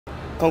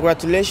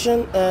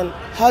congratulations. And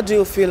how do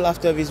you feel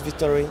after this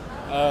victory?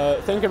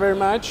 Thank you very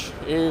much.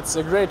 It's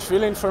a great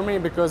feeling for me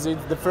because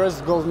it's the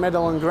first gold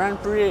medal on Grand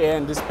Prix,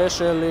 and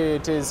especially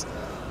it is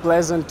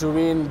pleasant to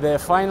win the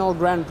final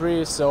Grand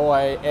Prix, so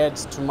I add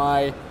to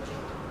my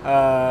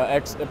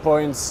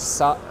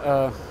points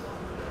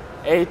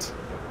 8.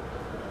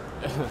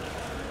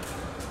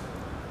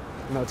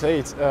 Not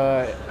 8,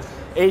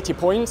 80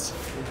 points,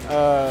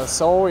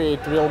 so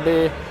it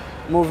will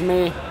move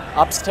me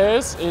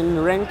upstairs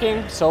in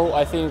ranking, so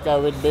I think I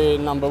would be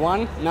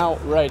 #1 now,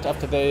 right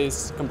after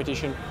this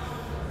competition.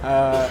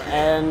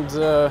 And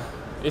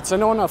it's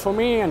an honor for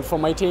me and for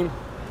my team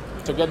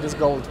to get this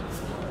gold.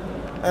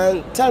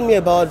 And tell me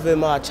about the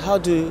match. How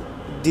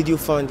did you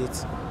find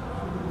it?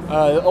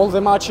 All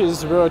the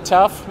matches were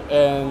tough,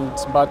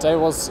 but I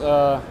was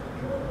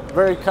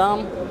very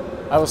calm.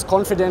 I was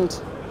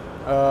confident.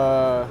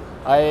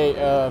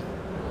 I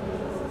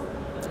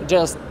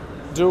just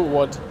do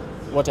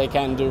what I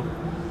can do.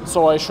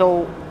 So I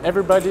show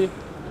everybody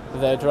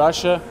that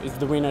Russia is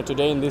the winner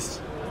today in this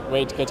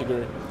weight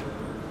category.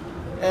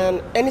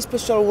 And any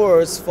special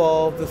words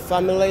for the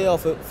family or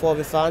for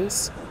the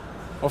fans?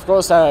 Of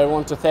course, I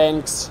want to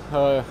thank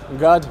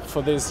God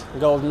for this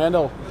gold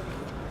medal.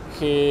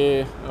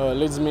 He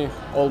leads me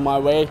all my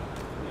way.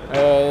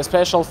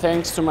 Special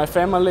thanks to my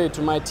family,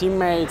 to my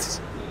teammates,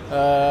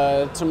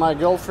 to my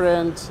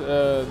girlfriend.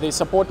 They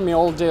support me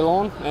all day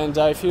long, and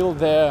I feel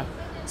their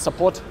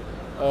support.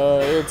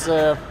 It's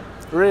a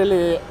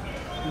really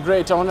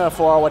great honor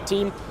for our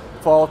team,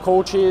 for our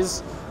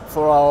coaches,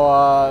 for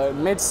our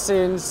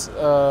medicines,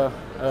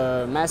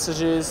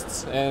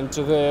 massagists, and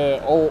to the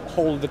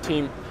whole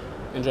team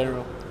in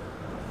general.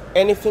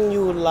 Anything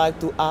you would like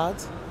to add?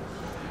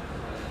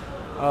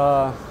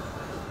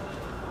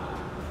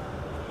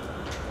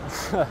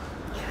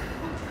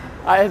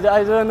 I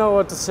don't know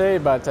what to say,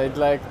 but I'd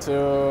like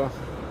to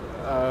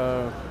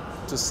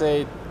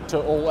say to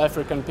all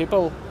African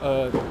people,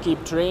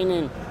 keep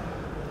training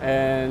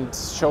and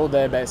show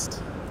their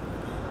best.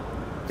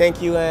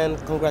 Thank you and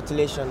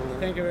congratulations.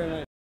 Thank you very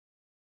much.